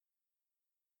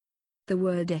The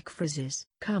word ekphrasis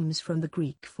comes from the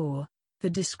Greek for the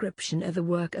description of a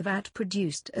work of art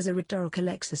produced as a rhetorical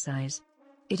exercise.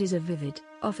 It is a vivid,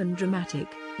 often dramatic,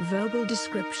 verbal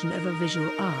description of a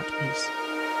visual art piece.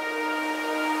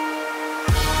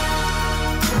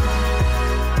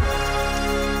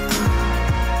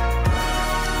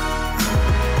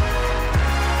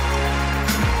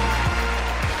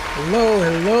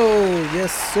 Hello,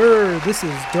 yes sir, this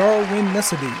is Darwin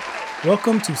Nessaby.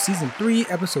 Welcome to Season 3,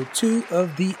 Episode 2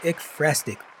 of The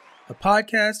Ekphrastic, a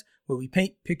podcast where we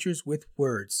paint pictures with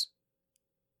words.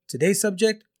 Today's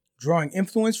subject, drawing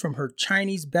influence from her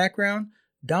Chinese background,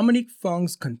 Dominique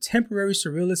Fung's contemporary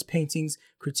surrealist paintings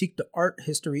critique the art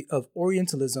history of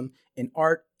Orientalism in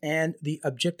art and the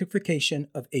objectification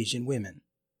of Asian women.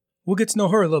 We'll get to know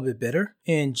her a little bit better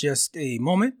in just a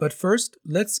moment, but first,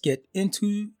 let's get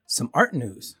into some art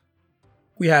news.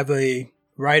 We have a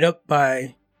write-up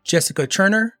by Jessica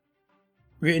Turner,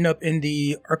 written up in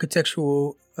the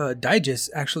Architectural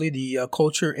Digest, actually, the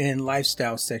Culture and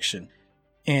Lifestyle section.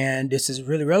 And this is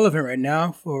really relevant right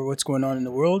now for what's going on in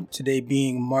the world, today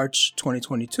being March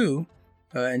 2022,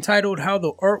 entitled How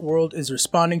the Art World is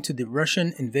Responding to the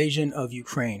Russian Invasion of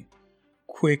Ukraine.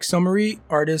 Quick summary,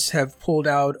 artists have pulled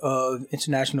out of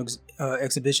international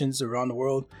exhibitions around the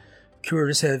world.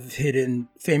 Curators have hidden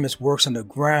famous works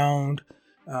underground,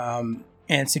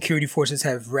 and security forces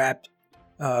have wrapped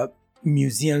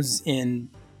museums in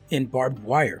barbed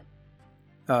wire.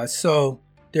 So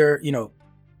they're,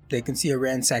 they can see a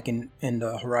ransacking in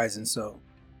the horizon. So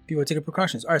people are taking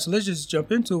precautions. All right, so let's just jump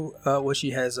into what she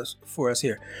has for us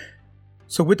here.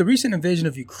 So with the recent invasion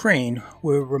of Ukraine,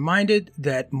 we're reminded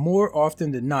that more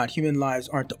often than not, human lives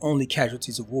aren't the only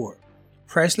casualties of war.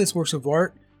 Priceless works of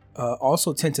art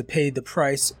also tend to pay the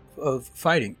price of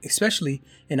fighting, especially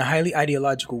in a highly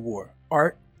ideological war.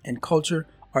 Art and culture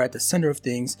are at the center of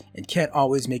things and can't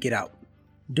always make it out.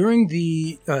 During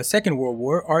the Second World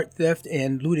War, art theft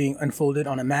and looting unfolded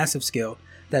on a massive scale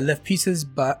that left pieces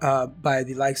by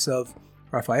the likes of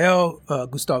Raphael,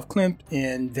 Gustav Klimt,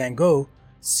 and Van Gogh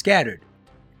scattered,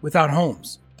 without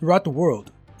homes, throughout the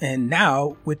world. And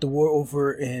now, with the war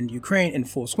over in Ukraine in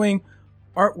full swing,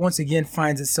 art once again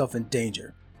finds itself in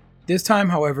danger. This time,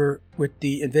 however, with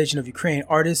the invasion of Ukraine,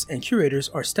 artists and curators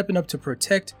are stepping up to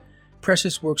protect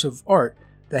precious works of art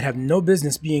that have no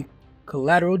business being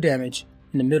collateral damage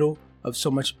in the middle of so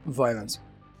much violence.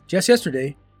 Just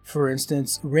yesterday, for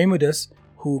instance, Raimundas,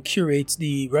 who curates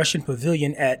the Russian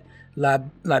pavilion at La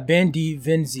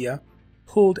Bendivensia,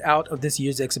 pulled out of this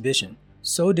year's exhibition.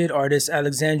 So did artists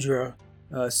Alexandra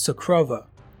Sokurova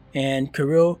and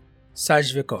Kirill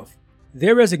Sajvikov.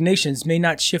 Their resignations may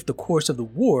not shift the course of the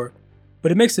war,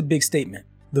 but it makes a big statement.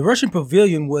 The Russian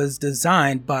pavilion was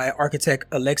designed by architect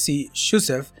Alexei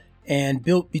Shustov and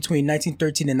built between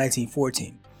 1913 and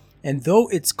 1914. And though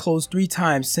it's closed 3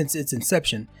 times since its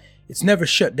inception, it's never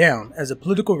shut down as a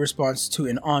political response to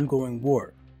an ongoing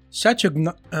war.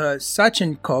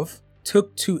 Sachenkov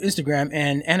took to Instagram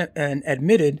and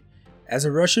admitted, "As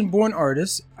a Russian-born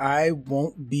artist, I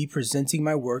won't be presenting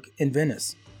my work in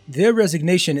Venice." Their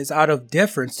resignation is out of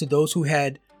deference to those who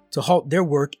had to halt their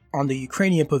work on the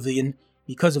Ukrainian pavilion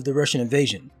because of the Russian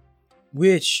invasion,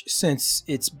 which, since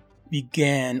it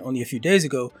began only a few days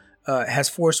ago, has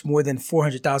forced more than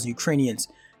 400,000 Ukrainians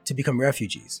to become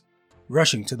refugees,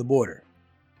 rushing to the border.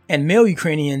 And male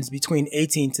Ukrainians between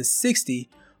 18 to 60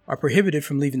 are prohibited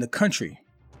from leaving the country.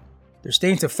 They're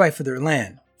staying to fight for their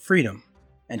land, freedom,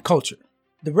 and culture.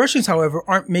 The Russians, however,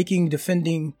 aren't making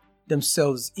defending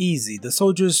themselves easy. The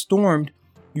soldiers stormed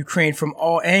Ukraine from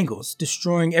all angles,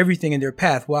 destroying everything in their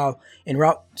path while en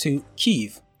route to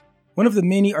Kyiv. One of the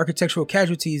many architectural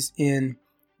casualties in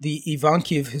the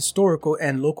Ivankiv Historical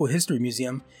and Local History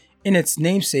Museum, in its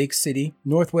namesake city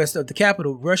northwest of the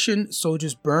capital, Russian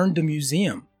soldiers burned the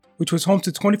museum, which was home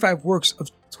to 25 works of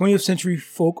 20th century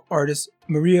folk artist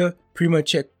Maria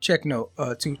Primachekno,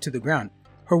 to the ground.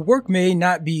 Her work may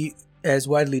not be as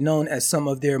widely known as some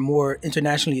of their more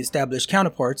internationally established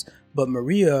counterparts, but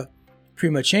Maria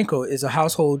Primachenko is a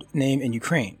household name in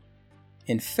Ukraine.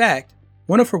 In fact,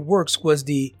 one of her works was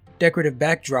the decorative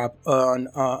backdrop on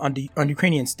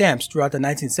Ukrainian stamps throughout the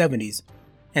 1970s,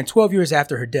 and 12 years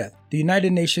after her death. The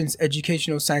United Nations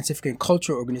Educational, Scientific, and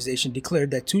Cultural Organization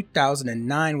declared that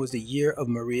 2009 was the year of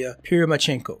Maria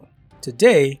Primachenko.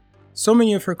 Today, so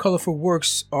many of her colorful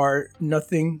works are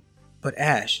nothing but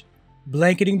ash,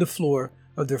 blanketing the floor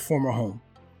of their former home,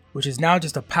 which is now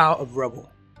just a pile of rubble.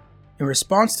 In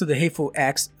response to the hateful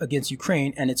acts against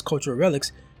Ukraine and its cultural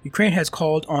relics, Ukraine has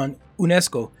called on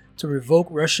UNESCO to revoke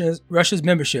Russia's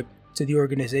membership to the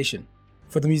organization.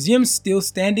 For the museum still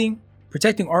standing,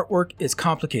 protecting artwork is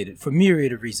complicated for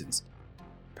myriad of reasons.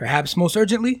 Perhaps most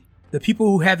urgently, the people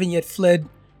who haven't yet fled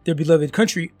their beloved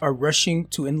country are rushing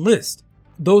to enlist.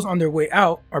 Those on their way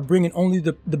out are bringing only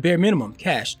the bare minimum: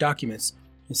 cash, documents,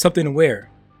 and something to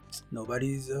wear.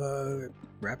 Nobody's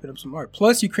wrapping up some art.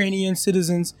 Plus, Ukrainian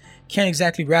citizens can't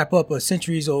exactly wrap up a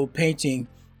centuries-old painting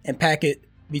and pack it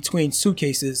between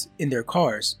suitcases in their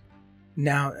cars.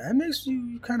 Now, that makes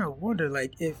you kind of wonder,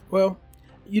 like,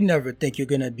 you never think you're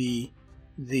going to be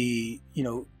the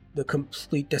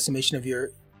complete decimation of your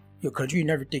country. You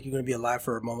never think you're going to be alive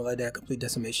for a moment like that, complete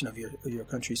decimation of your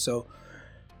country. So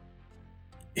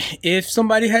if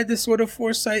somebody had this sort of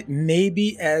foresight,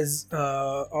 maybe as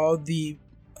all the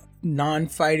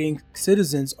non-fighting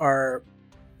citizens are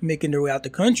making their way out the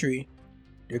country,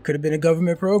 there could have been a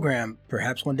government program,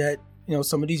 perhaps one that,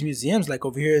 some of these museums, like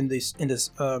over here in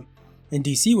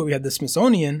DC, where we have the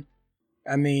Smithsonian.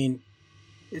 I mean,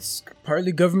 it's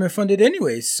partly government funded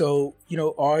anyway. So,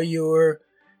 all your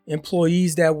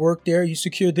employees that work there, you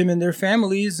secure them and their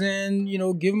families, and,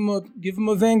 give them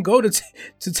a Van Gogh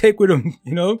to take with them,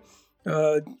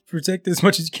 protect it as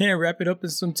much as you can, wrap it up in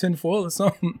some tin foil or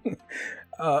something.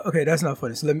 Okay, that's not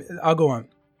funny. So I'll go on.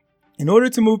 In order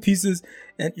to move pieces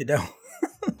and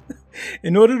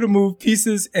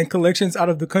collections out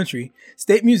of the country,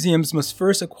 state museums must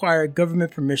first acquire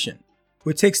government permission,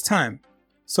 which takes time,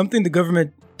 something the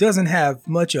government doesn't have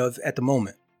much of at the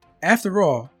moment. After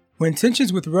all, when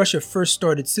tensions with Russia first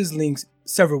started sizzling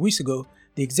several weeks ago,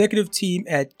 the executive team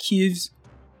at Kyiv's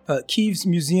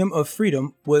Museum of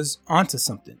Freedom was onto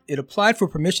something. It applied for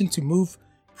permission to move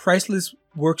priceless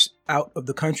works out of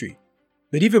the country.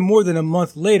 But even more than a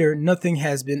month later, nothing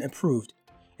has been approved.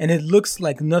 And it looks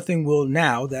like nothing will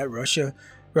now that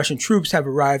Russian troops have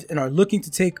arrived and are looking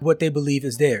to take what they believe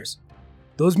is theirs.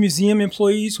 Those museum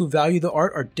employees who value the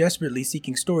art are desperately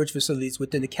seeking storage facilities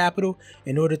within the capital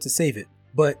in order to save it.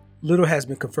 But little has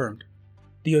been confirmed.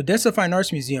 The Odessa Fine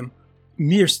Arts Museum,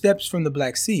 mere steps from the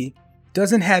Black Sea,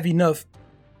 doesn't have enough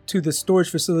to the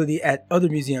storage facility at other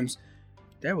museums.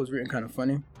 That was written kind of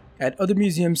funny. At other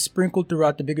museums sprinkled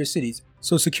throughout the bigger cities.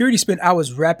 So security spent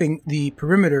hours wrapping the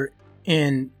perimeter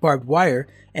in barbed wire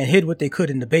and hid what they could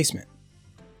in the basement.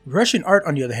 Russian art,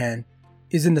 on the other hand,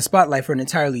 is in the spotlight for an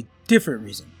entirely different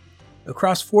reason.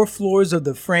 Across 4 floors of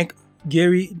the Frank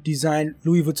Gehry designed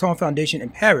Louis Vuitton Foundation in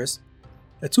Paris,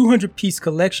 a 200-piece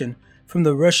collection from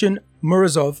the Russian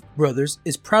Morozov brothers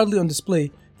is proudly on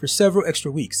display for several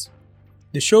extra weeks.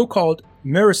 The show, called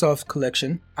Morozov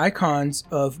Collection: Icons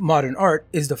of Modern Art,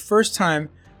 is the first time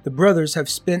the brothers have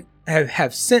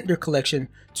sent their collection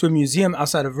to a museum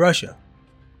outside of Russia.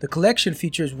 The collection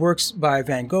features works by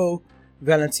Van Gogh,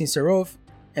 Valentin Serov,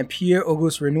 and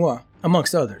Pierre-Auguste Renoir,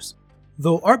 amongst others.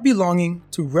 Though art belonging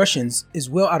to Russians is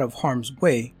well out of harm's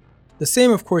way, the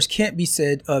same, of course, can't be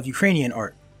said of Ukrainian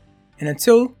art. And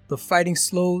until the fighting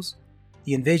slows,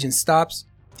 the invasion stops,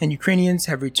 and Ukrainians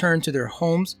have returned to their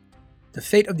homes, the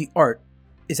fate of the art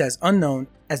is as unknown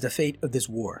as the fate of this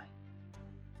war.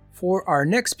 For our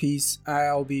next piece,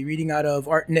 I'll be reading out of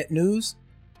ArtNet News,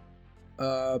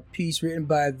 a piece written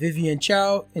by Vivian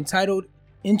Chow entitled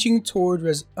 "Inching Toward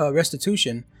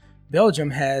Restitution."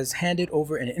 Belgium has handed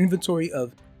over an inventory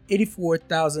of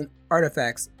 84,000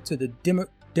 artifacts to the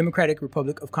Democratic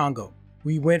Republic of Congo.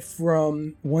 We went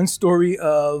from one story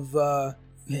of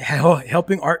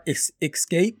helping art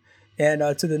escape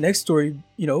and to the next story,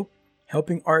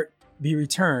 helping art be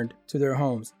returned to their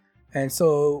homes. And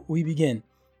so we begin.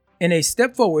 In a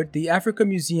step forward, the Africa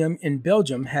Museum in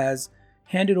Belgium has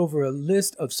handed over a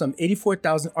list of some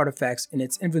 84,000 artifacts in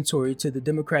its inventory to the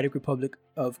Democratic Republic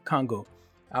of Congo.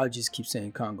 I'll just keep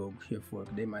saying Congo here for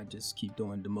it. They might just keep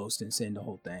doing the most and saying the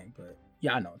whole thing, but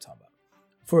yeah, I know what I'm talking about.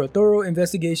 For a thorough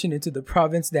investigation into the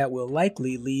province that will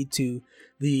likely lead to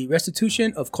the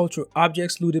restitution of cultural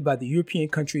objects looted by the European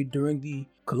country during the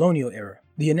colonial era.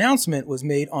 The announcement was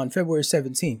made on February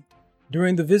 17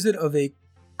 during the visit of a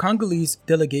Congolese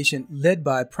delegation led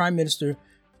by Prime Minister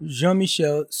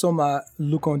Jean-Michel Soma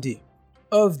Lukondi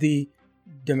of the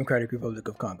Democratic Republic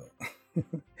of Congo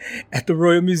at the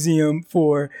Royal Museum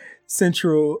for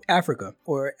Central Africa,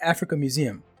 or Africa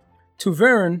Museum.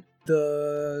 Touverne,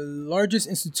 the largest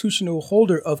institutional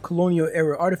holder of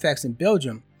colonial-era artifacts in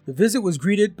Belgium, the visit was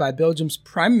greeted by Belgium's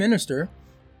Prime Minister,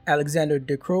 Alexander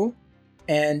De Croo,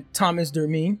 and Thomas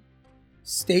Dermine,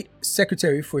 State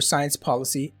Secretary for Science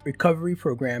Policy, Recovery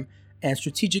Program, and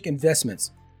Strategic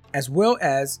Investments, as well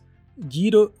as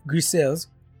Guido Grisels,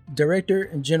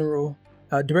 Director General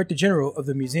of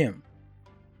the museum.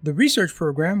 The research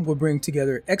program will bring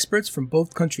together experts from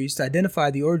both countries to identify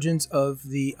the origins of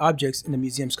the objects in the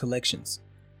museum's collections.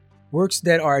 Works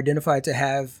that are identified to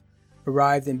have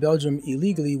arrived in Belgium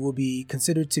illegally will be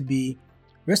considered to be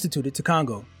restituted to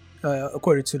Congo,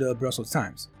 according to the Brussels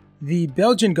Times. The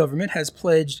Belgian government has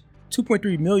pledged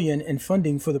 $2.3 million in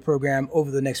funding for the program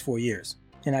over the next 4 years.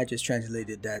 And I just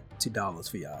translated that to dollars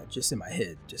for y'all, just in my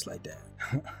head, just like that.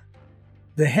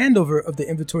 The handover of the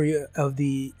inventory of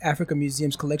the Africa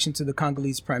Museum's collection to the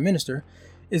Congolese Prime Minister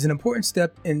is an important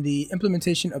step in the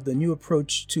implementation of the new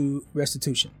approach to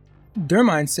restitution.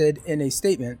 Dermine said in a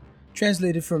statement,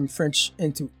 translated from French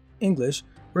into English,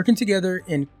 working together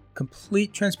in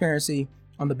complete transparency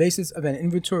on the basis of an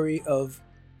inventory of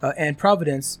and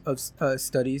provenance of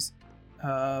studies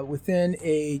within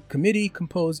a committee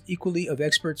composed equally of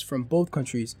experts from both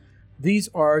countries. These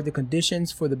are the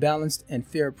conditions for the balanced and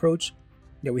fair approach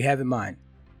that we have in mind.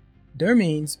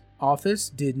 Dermine's office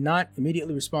did not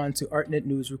immediately respond to ArtNet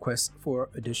News requests for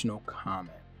additional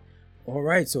comment. All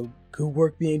right, so good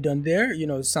work being done there. You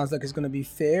know, it sounds like it's going to be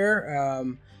fair,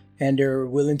 and they're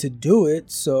willing to do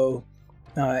it. So,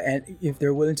 and if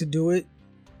they're willing to do it,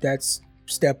 that's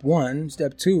step one.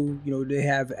 Step two, you know, they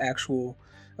have actual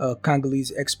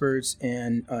Congolese experts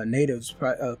and natives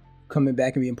coming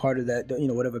back and being part of that, you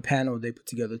know, whatever panel they put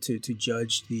together to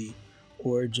judge the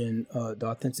origin, the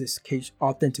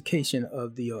authentication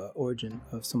of the origin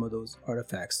of some of those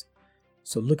artifacts.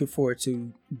 So looking forward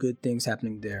to good things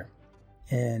happening there,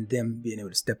 and them being able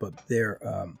to step up their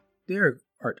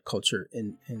art culture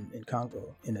in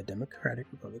Congo, in the Democratic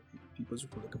Republic, People's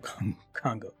Republic of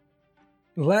Congo.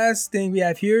 The last thing we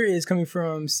have here is coming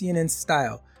from CNN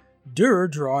Style. Dürer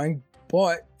drawing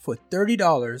bought for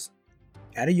 $30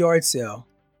 at a yard sale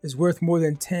is worth more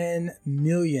than $10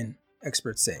 million,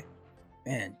 experts say.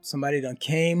 Man, somebody done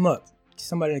came up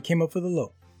for the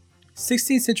low.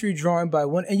 16th century drawing by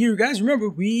one, and you guys remember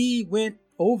we went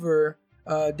over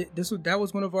that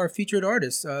was one of our featured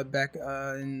artists back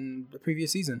in the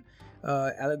previous season,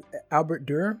 Albert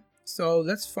Dürer. So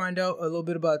let's find out a little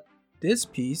bit about this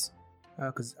piece,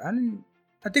 because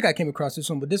I think I came across this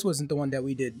one, but this wasn't the one that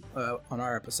we did on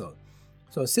our episode.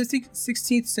 So a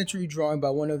 16th century drawing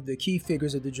by one of the key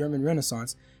figures of the German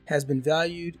Renaissance has been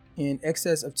valued in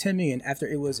excess of $10 million after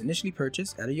it was initially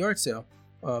purchased at a yard sale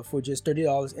for just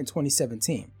 $30 in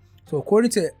 2017. So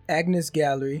according to Agnes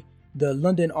Gallery, the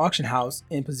London auction house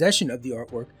in possession of the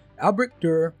artwork, Albert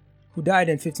Dürer, who died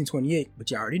in 1528, but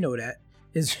you already know that,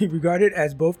 is regarded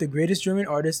as both the greatest German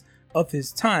artist of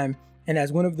his time and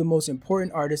as one of the most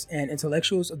important artists and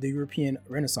intellectuals of the European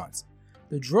Renaissance.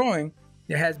 The drawing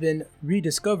that has been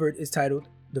rediscovered is titled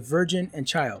The Virgin and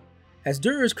Child. As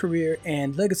Dürer's career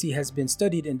and legacy has been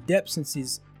studied in depth since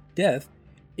his death,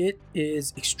 it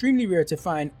is extremely rare to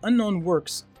find unknown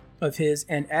works of his,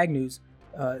 and Agnews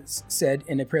said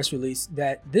in a press release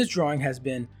that this drawing has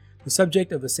been the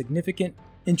subject of a significant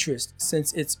interest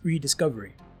since its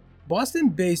rediscovery.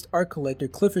 Boston-based art collector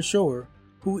Clifford Schoer,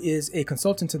 who is a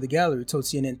consultant to the gallery, told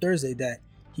CNN Thursday that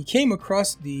he came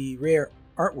across the rare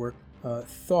artwork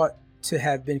thought to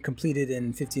have been completed in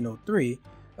 1503.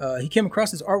 He came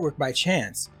across this artwork by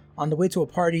chance on the way to a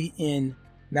party in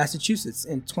Massachusetts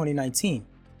in 2019.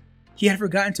 He had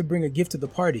forgotten to bring a gift to the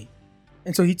party,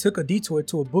 and so he took a detour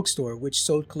to a bookstore which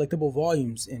sold collectible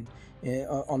volumes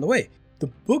on the way. The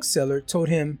bookseller told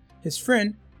him his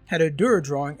friend had a Dürer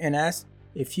drawing and asked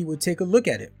if he would take a look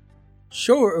at it.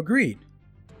 Schoer agreed,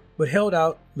 but held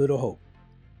out little hope.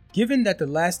 Given that the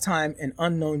last time an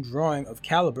unknown drawing of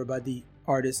caliber by the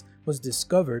artist was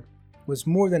discovered was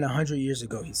more than 100 years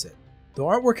ago, he said. The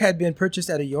artwork had been purchased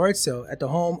at a yard sale at the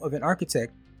home of an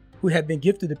architect who had been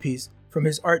gifted the piece from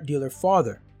his art dealer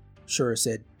father, Schoer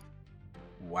said.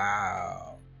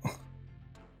 Wow.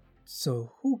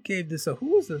 So who gave this up?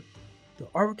 Who was the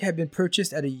artwork had been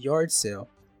purchased at a yard sale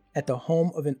at the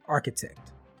home of an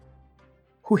architect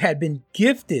who had been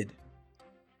gifted.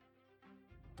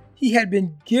 He had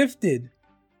been gifted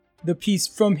the piece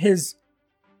from his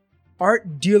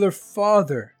art dealer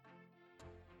father.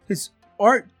 His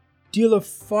art dealer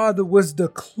father was the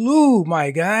clue,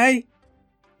 my guy.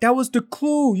 That was the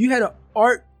clue. You had an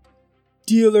art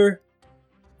dealer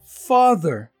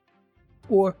father,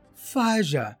 or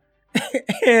Faja,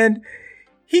 and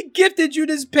he gifted you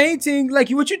this painting. Like,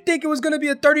 what you think it was going to be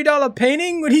a $30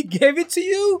 painting when he gave it to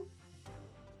you?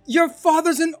 Your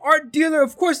father's an art dealer.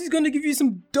 Of course he's going to give you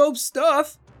some dope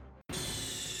stuff.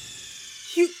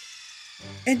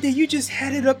 And then you just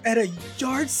had it up at a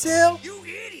yard sale? You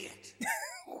idiot!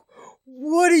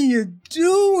 What are you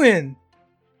doing?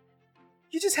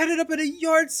 You just had it up at a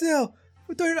yard sale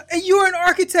for $30. And you're an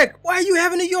architect. Why are you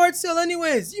having a yard sale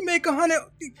anyways? You make 100,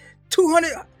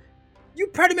 200. You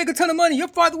probably make a ton of money. Your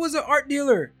father was an art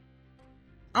dealer.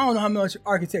 I don't know how much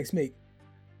architects make.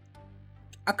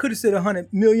 I could have said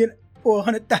 100 million or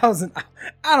 100,000.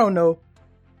 I don't know.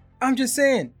 I'm just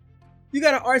saying, you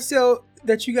got an art sale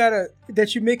that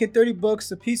you're making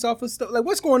 $30 a piece off of stuff. Like,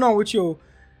 what's going on with your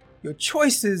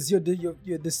choices,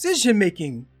 your decision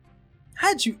making?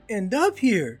 How'd you end up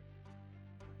here?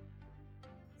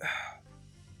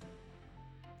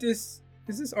 Is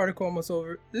this article almost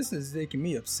over? This is making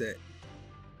me upset.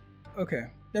 Okay,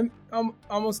 I'm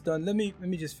almost done. Let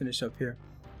me just finish up here.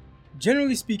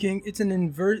 Generally speaking, it's an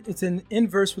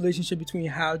inverse relationship between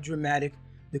how dramatic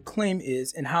the claim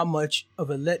is and how much of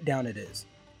a letdown it is.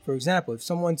 For example, if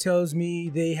someone tells me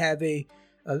they have a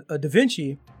Da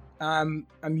Vinci, I'm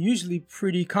usually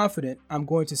pretty confident I'm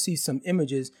going to see some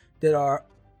images that are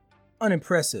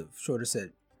unimpressive, Shorter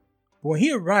said. But when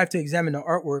he arrived to examine the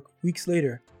artwork weeks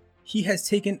later, he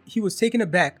was taken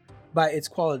aback by its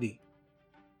quality.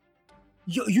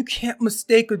 You can't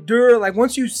mistake a Durer. Like,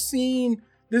 once you've seen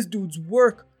this dude's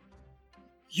work,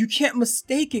 you can't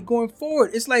mistake it going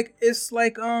forward. It's like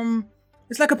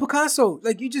a Picasso.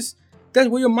 Like, that's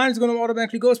where your mind is going to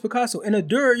automatically go, is Picasso. In a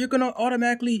Durer, you're going to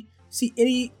automatically see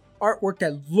any artwork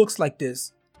that looks like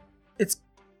this.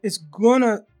 It's going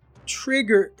to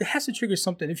it has to trigger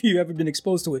something if you've ever been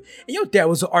exposed to it. And your dad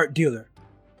was an art dealer.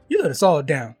 You let us all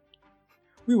down.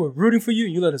 We were rooting for you,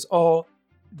 and you let us all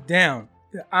down.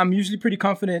 I'm usually pretty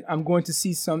confident I'm going to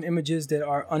see some images that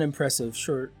are unimpressive,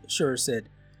 Sure said.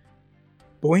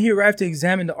 But when he arrived to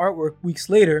examine the artwork weeks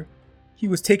later, he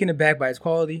was taken aback by its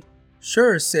quality.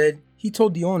 Sure said he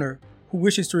told the owner, who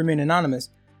wishes to remain anonymous,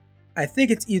 "I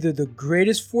think it's either the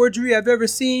greatest forgery I've ever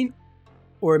seen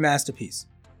or a masterpiece.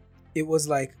 It was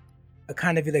like a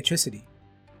kind of electricity.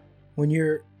 When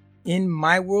you're in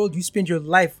my world, you spend your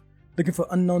life looking for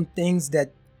unknown things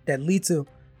that lead to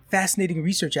fascinating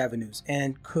research avenues,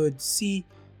 and I could see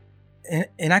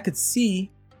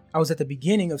I was at the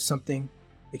beginning of something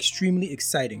extremely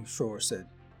exciting," Schroer said.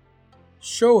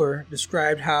 Schroer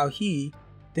described how he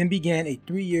then began a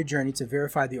 3-year journey to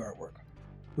verify the artwork,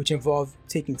 which involved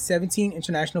taking 17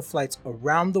 international flights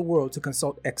around the world to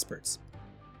consult experts.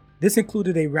 This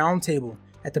included a roundtable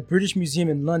at the British Museum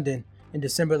in London in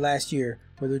December last year,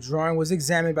 where the drawing was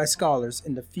examined by scholars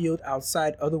in the field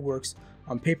outside other works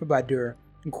on paper by Durer,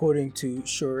 according to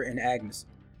Schroer and Agnes.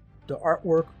 The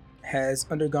artwork has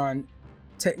undergone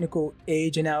technical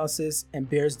age analysis and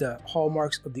bears the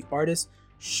hallmarks of the artist.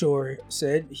 Schroer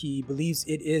said he believes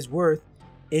it is worth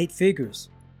 8 figures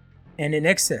and in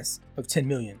excess of 10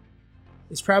 million.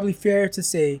 It's probably fair to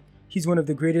say he's one of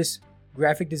the greatest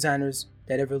graphic designers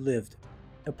that ever lived.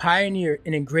 A pioneer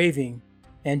in engraving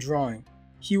and drawing,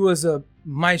 he was a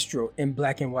maestro in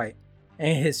black and white,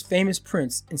 and his famous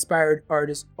prints inspired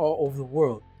artists all over the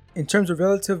world. In terms of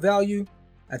relative value,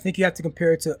 I think you have to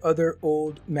compare it to other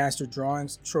old master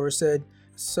drawings, Schroer said,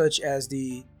 such as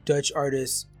the Dutch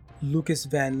artist Lucas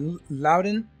van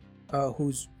Louden,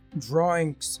 whose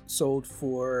drawings sold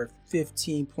for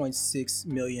 15.6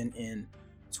 million in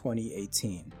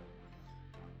 2018.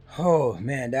 Oh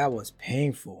man, that was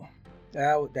painful.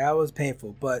 That was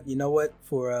painful. But you know what?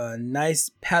 For a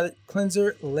nice palate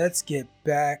cleanser, let's get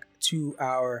back to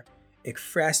our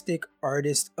ekphrastic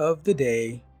artist of the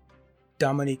day,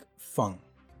 Dominique Fung.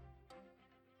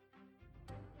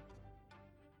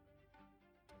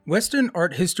 Western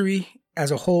art history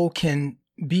as a whole can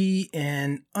be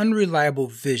an unreliable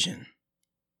vision.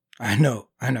 I know.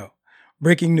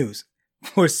 Breaking news.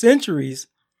 For centuries,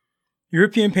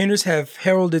 European painters have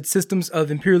heralded systems of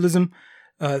imperialism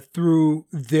through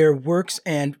their works,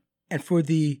 and for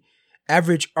the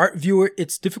average art viewer,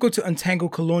 it's difficult to untangle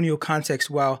colonial context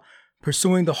while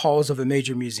pursuing the halls of a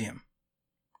major museum.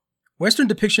 Western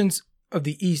depictions of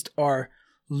the East are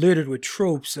littered with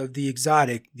tropes of the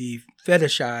exotic, the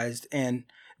fetishized, and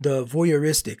the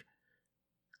voyeuristic.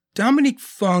 Dominique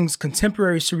Fung's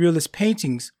contemporary surrealist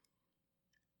paintings,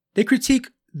 they critique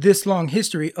this long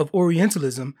history of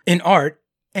Orientalism in art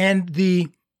and the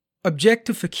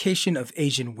objectification of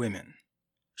Asian women.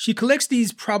 She collects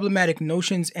these problematic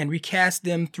notions and recasts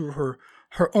them through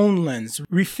her own lens,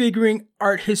 refiguring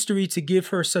art history to give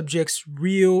her subjects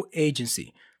real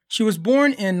agency. She was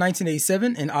born in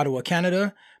 1987 in Ottawa,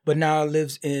 Canada, but now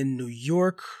lives in New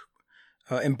York,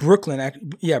 in Brooklyn.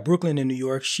 Brooklyn in New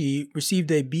York. She received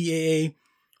a BAA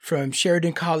from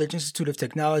Sheridan College Institute of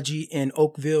Technology in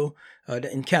Oakville,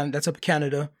 in Canada. That's up in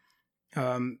Canada.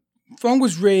 Fung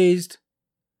was raised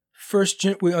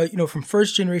from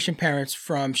first generation parents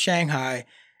from Shanghai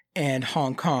and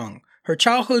Hong Kong. Her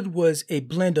childhood was a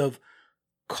blend of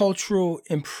cultural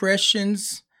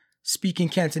impressions, speaking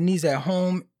Cantonese at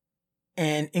home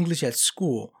and English at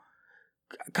school.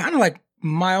 Kind of like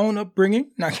my own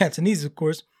upbringing, not Cantonese, of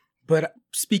course, but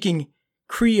speaking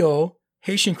Creole,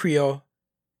 Haitian Creole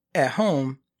at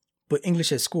home, but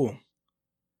English at school.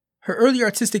 Her early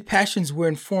artistic passions were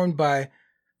informed by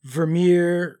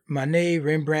Vermeer, Manet,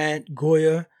 Rembrandt,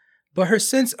 Goya, but her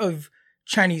sense of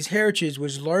Chinese heritage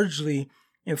was largely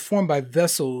informed by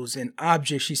vessels and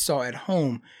objects she saw at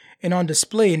home and on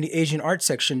display in the Asian art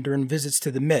section during visits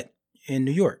to the Met in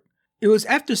New York. It was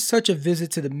after such a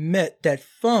visit to the Met that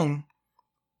Feng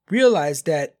realized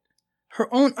that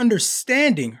her own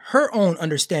understanding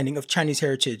of Chinese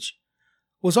heritage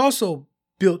was also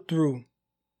built through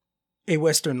a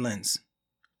Western lens.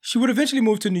 She would eventually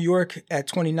move to New York at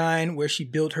 29, where she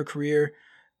built her career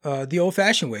the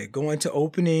old-fashioned way, going to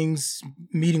openings,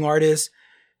 meeting artists,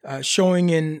 showing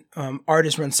in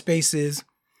artist-run spaces.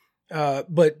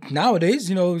 But nowadays,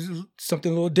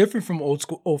 something a little different from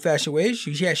old-fashioned ways.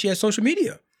 She has social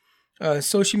media.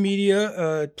 Social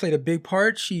media played a big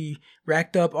part. She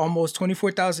racked up almost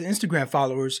 24,000 Instagram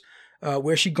followers,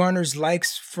 where she garners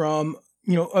likes from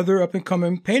other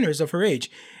up-and-coming painters of her age.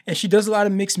 And she does a lot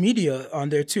of mixed media on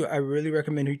there too. I really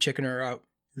recommend you checking her out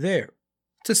there.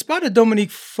 To spot a Dominique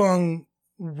Feng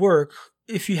work,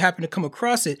 if you happen to come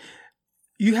across it,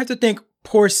 you have to think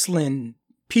porcelain,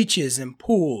 peaches and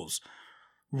pools,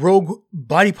 rogue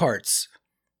body parts,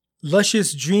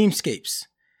 luscious dreamscapes.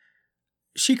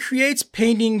 She creates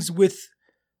paintings with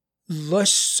lush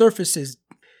surfaces.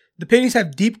 The paintings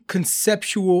have deep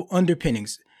conceptual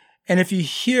underpinnings. And if you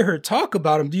hear her talk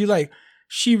about them,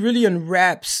 she really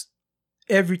unwraps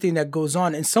everything that goes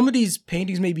on. And some of these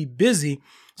paintings may be busy,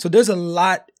 so there's a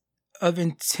lot of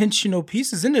intentional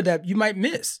pieces in there that you might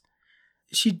miss.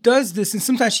 She does this, and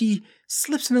sometimes she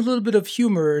slips in a little bit of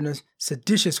humor in a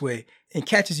seditious way and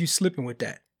catches you slipping with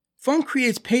that. Feng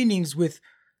creates paintings with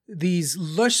these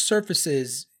lush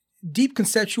surfaces, deep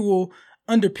conceptual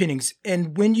underpinnings.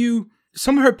 And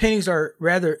some of her paintings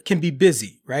can be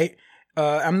busy, right?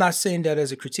 I'm not saying that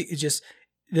as a critique. It's just,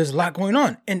 there's a lot going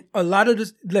on. And a lot of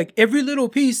this, every little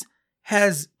piece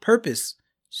has purpose.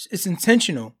 It's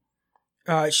intentional.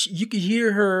 You can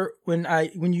hear her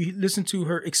when you listen to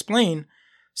her explain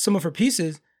some of her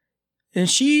pieces, and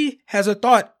she has a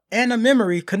thought and a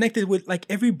memory connected with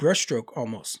every brushstroke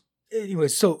almost. Anyway,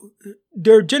 so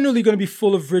they're generally going to be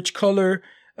full of rich color,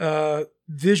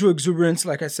 visual exuberance.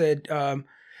 Like I said,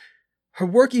 her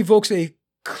work evokes a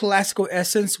classical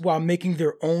essence while making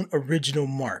their own original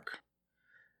mark.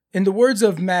 In the words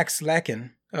of Max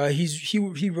Lacan,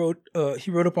 he wrote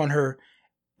up on her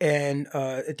and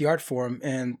at the Art Forum,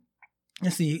 and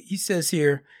let's see, he says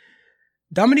here,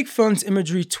 Dominique Feng's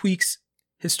imagery tweaks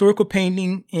historical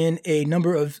painting in a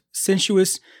number of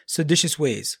sensuous, seditious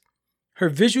ways. Her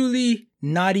visually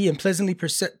naughty and pleasantly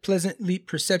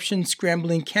perception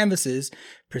scrambling canvases,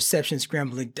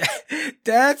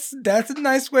 that's a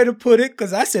nice way to put it,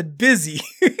 because I said busy,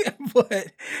 but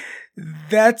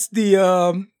that's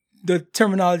the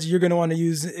terminology you're going to want to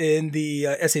use in the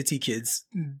SAT, kids.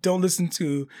 Don't listen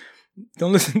to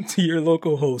your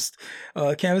local host.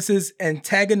 Canvases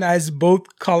antagonize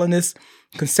both colonists'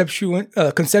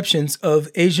 conceptions of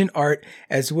Asian art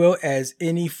as well as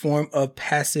any form of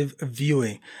passive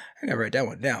viewing. I gotta write that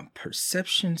one down.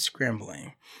 Perception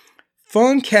scrambling.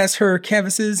 Feng casts her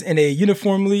canvases in a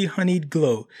uniformly honeyed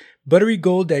glow, buttery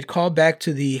gold that called back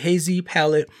to the hazy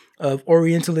palette of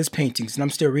Orientalist paintings. And I'm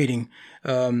still reading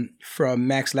from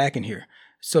Max Lacan here.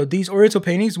 So these Oriental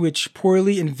paintings, which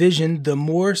poorly envision the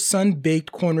more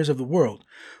sun-baked corners of the world.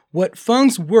 What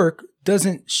Feng's work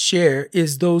doesn't share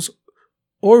is those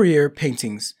Aurier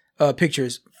pictures,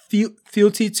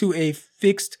 fealty to a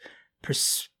fixed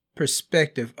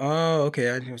perspective. Oh, okay,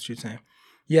 I know what you're saying.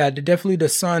 Yeah, definitely the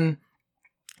sun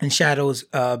and shadows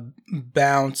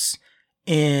bounce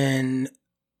in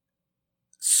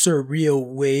surreal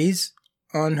ways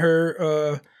on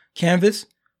her canvas.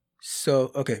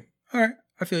 So, okay, all right,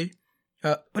 I feel you.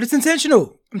 But it's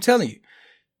intentional, I'm telling you.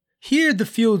 Here, the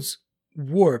fields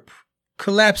warp,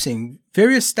 collapsing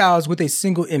various styles with a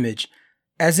single image.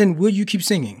 As in, Will You Keep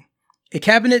Singing? A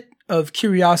cabinet of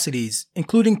curiosities,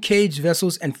 including caged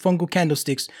vessels and fungal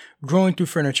candlesticks growing through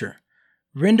furniture,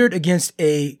 rendered against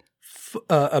a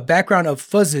background of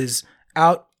fuzzes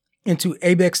out into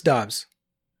ibex daubs.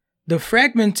 The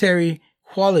fragmentary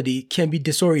quality can be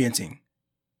disorienting.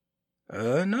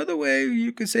 Another way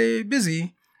you could say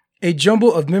busy. A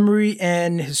jumble of memory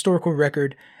and historical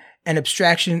record, an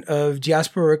abstraction of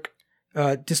diasporic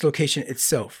dislocation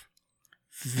itself.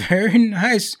 Very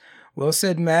nice. Well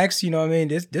said, Max.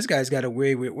 This guy's got a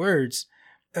way with words.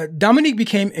 Dominique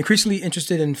became increasingly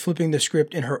interested in flipping the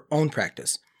script in her own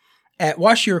practice. At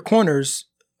Wash Your Corners,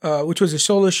 which was a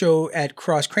solo show at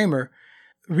Cross Kramer,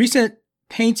 recent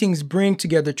paintings bring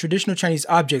together traditional Chinese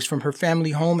objects from her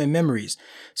family home and memories,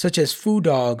 such as food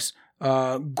dogs,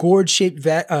 gourd-shaped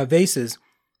vases,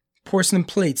 porcelain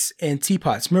plates, and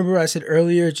teapots. Remember I said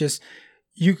earlier, just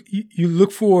you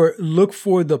look for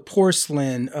the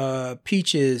porcelain,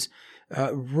 peaches,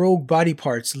 rogue body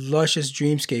parts, luscious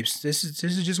dreamscapes. This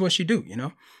is just what she do,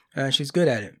 she's good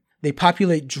at it. They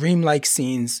populate dreamlike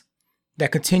scenes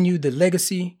that continue the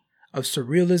legacy of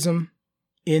surrealism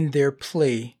in their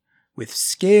play with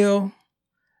scale,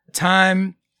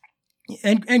 time,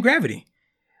 and gravity.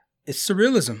 It's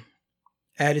surrealism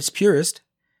at its purest.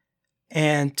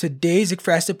 And today's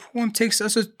ekphrastic poem takes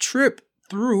us a trip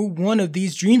through one of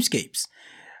these dreamscapes,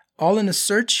 all in a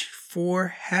search for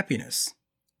happiness.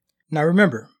 Now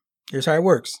remember, here's how it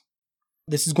works.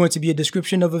 This is going to be a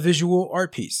description of a visual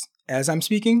art piece. As I'm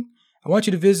speaking, I want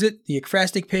you to visit the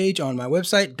Ekphrastic page on my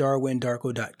website,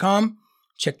 darwindarko.com.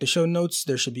 Check the show notes.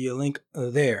 There should be a link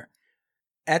there.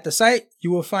 At the site,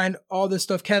 you will find all this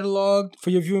stuff cataloged for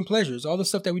your viewing pleasures, all the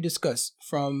stuff that we discussed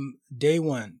from day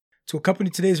one. To accompany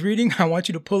today's reading, I want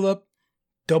you to pull up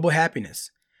Double Happiness.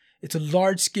 It's a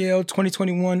large-scale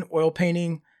 2021 oil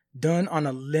painting done on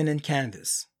a linen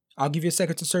canvas. I'll give you a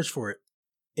second to search for it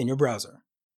in your browser.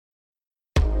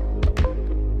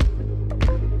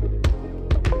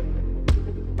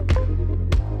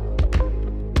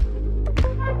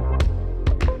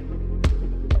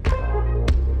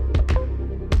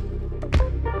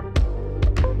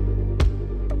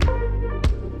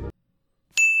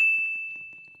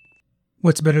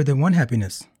 What's better than one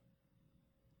happiness?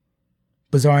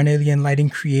 Bizarre and alien lighting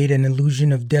create an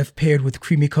illusion of death paired with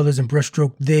creamy colors and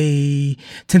brushstroke. They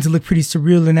tend to look pretty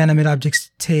surreal. Inanimate objects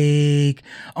take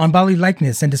on bodily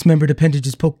likeness and dismembered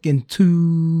appendages poke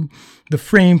into the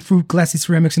frame. Fruit, glassy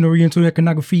ceramics, and oriental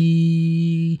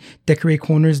iconography decorate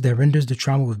corners that renders the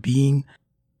trauma of being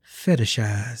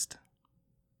fetishized.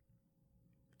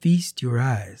 Feast your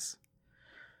eyes.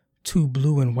 Two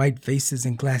blue and white vases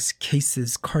in glass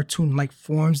cases, cartoon-like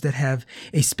forms that have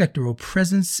a spectral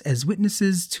presence as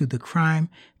witnesses to the crime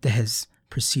that has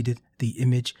preceded the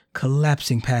image,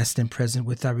 collapsing past and present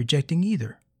without rejecting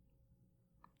either.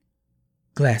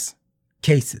 Glass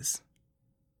cases.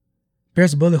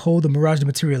 Bears a bullet hole, the mirage to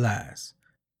materialize.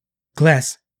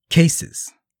 Glass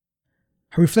cases.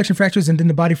 Her reflection fractures and then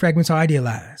the body fragments are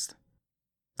idealized.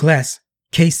 Glass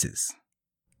cases.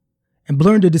 And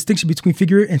blurring the distinction between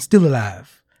figure and still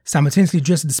alive, simultaneously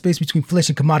addressing the space between flesh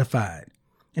and commodified,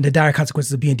 and the dire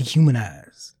consequences of being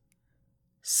dehumanized.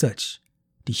 Such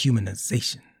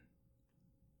dehumanization.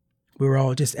 We're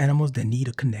all just animals that need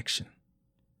a connection.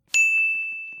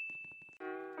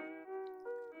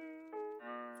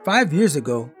 5 years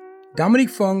ago,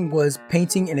 Dominique Fung was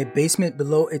painting in a basement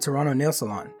below a Toronto nail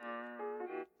salon.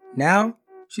 Now,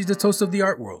 she's the toast of the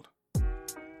art world.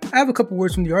 I have a couple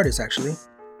words from the artist, actually.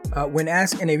 When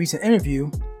asked in a recent interview,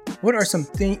 what are some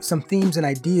themes and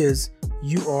ideas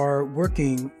you are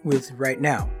working with right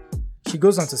now? She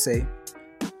goes on to say,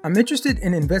 I'm interested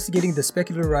in investigating the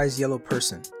specularized yellow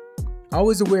person.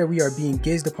 Always aware we are being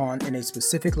gazed upon in a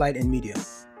specific light in media,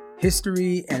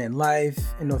 history, and in life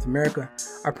in North America.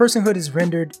 Our personhood is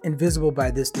rendered invisible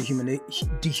by this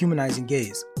dehumanizing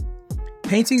gaze.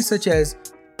 Paintings such as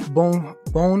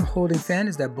Bone Holding Fan,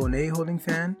 is that Bonet Holding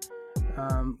Fan?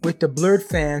 With the blurred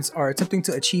fans are attempting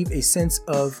to achieve a sense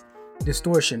of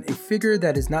distortion, a figure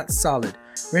that is not solid,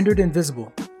 rendered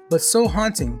invisible, but so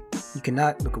haunting you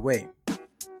cannot look away.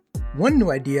 One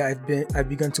new idea I've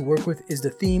begun to work with is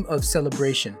the theme of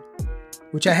celebration,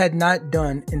 which I had not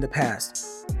done in the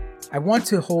past. I want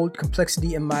to hold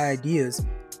complexity in my ideas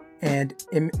and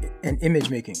image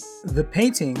making. The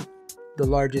painting, the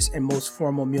largest and most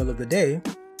formal meal of the day,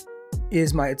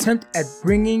 is my attempt at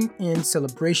bringing in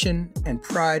celebration and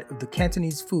pride of the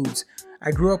Cantonese foods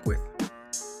I grew up with.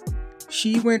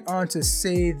 She went on to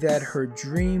say that her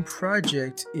dream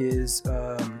project is,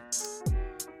 I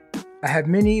have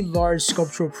many large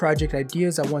sculptural project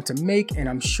ideas I want to make, and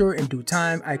I'm sure in due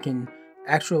time I can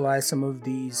actualize some of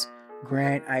these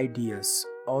grand ideas.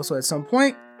 Also, at some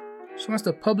point, she wants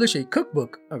to publish a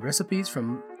cookbook of recipes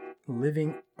from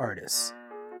living artists.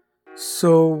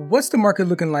 So what's the market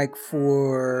looking like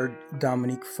for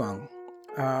Dominique Fung?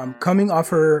 Coming off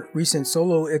her recent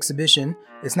solo exhibition,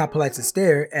 It's Not Polite to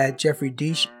Stare at Jeffrey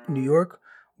Desch, New York,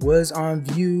 was on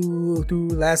view through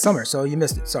last summer, so you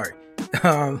missed it, sorry.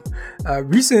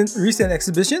 Recent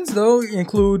exhibitions, though,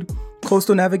 include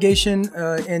Coastal Navigation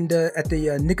at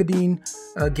the Nicodine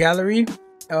Gallery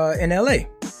in LA.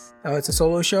 It's a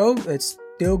solo show. It's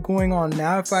still going on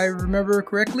now, if I remember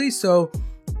correctly, so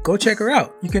go check her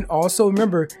out. You can also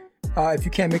remember, if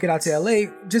you can't make it out to LA,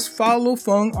 just follow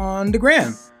Fung on the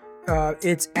gram.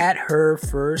 It's at her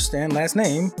first and last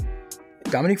name,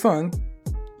 Dominique Fung.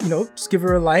 just give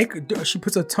her a like. She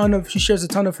shares a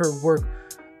ton of her work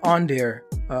on there,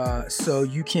 so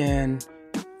you can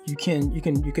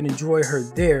enjoy her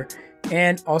there.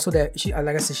 And also that she,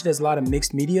 like I said, she does a lot of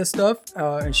mixed media stuff,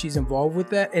 and she's involved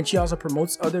with that. And she also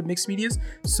promotes other mixed medias.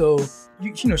 So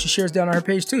she shares that on her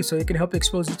page too. So it can help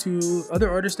expose you to other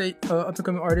artists, up and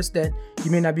coming artists that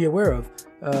you may not be aware of.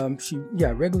 She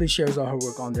regularly shares all her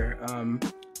work on there.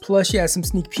 Plus, she has some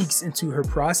sneak peeks into her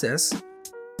process,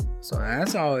 so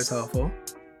that's always helpful.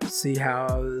 See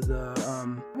how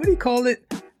the what do you call it?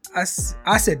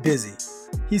 I said busy.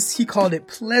 He called it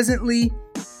pleasantly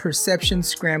perception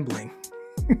scrambling.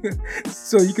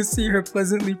 So you can see her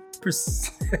pleasantly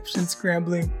perception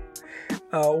scrambling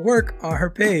work on her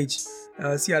page.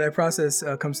 See how that process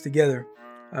comes together.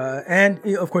 And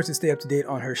of course to stay up to date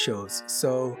on her shows.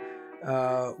 So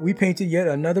we painted yet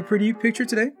another pretty picture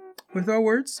today with our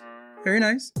words. Very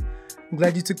nice. I'm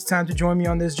glad you took the time to join me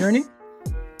on this journey.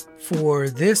 For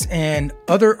this and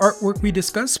other artwork we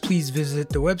discussed, please visit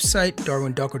the website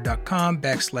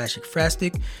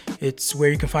darwindalker.com/ekphrastic. It's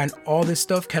where you can find all this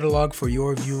stuff cataloged for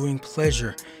your viewing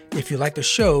pleasure. If you like the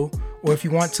show, or if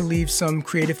you want to leave some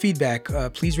creative feedback,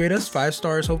 please rate us 5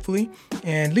 stars, hopefully,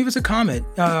 and leave us a comment.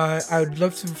 I would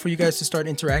love for you guys to start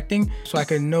interacting so I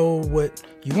can know what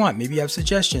you want. Maybe you have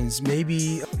suggestions.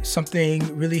 Maybe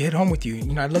something really hit home with you.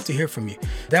 I'd love to hear from you.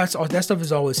 That stuff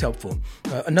is always helpful.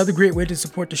 Another great way to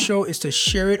support the show is to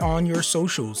share it on your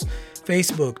socials.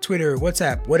 Facebook, Twitter,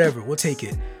 WhatsApp, whatever. We'll take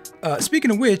it.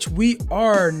 Speaking of which, we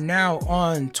are now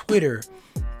on Twitter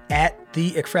at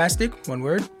The Ekphrastic, one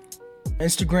word.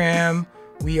 Instagram,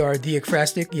 we are The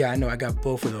Ekphrastic. Yeah, I know I got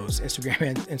both of those,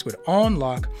 Instagram and Twitter on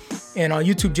lock. And on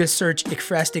YouTube, just search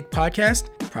Ekphrastic Podcast.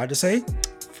 Proud to say,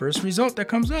 first result that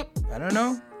comes up. I don't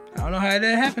know how that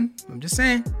happened. I'm just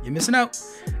saying, you're missing out.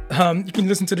 You can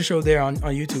listen to the show there on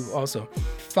YouTube also.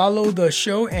 Follow the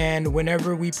show, and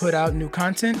whenever we put out new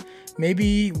content,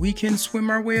 maybe we can swim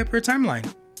our way up her timeline.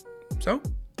 So,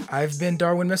 I've been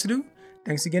Darwin Messidou.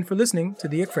 Thanks again for listening to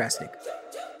The Ekphrastic.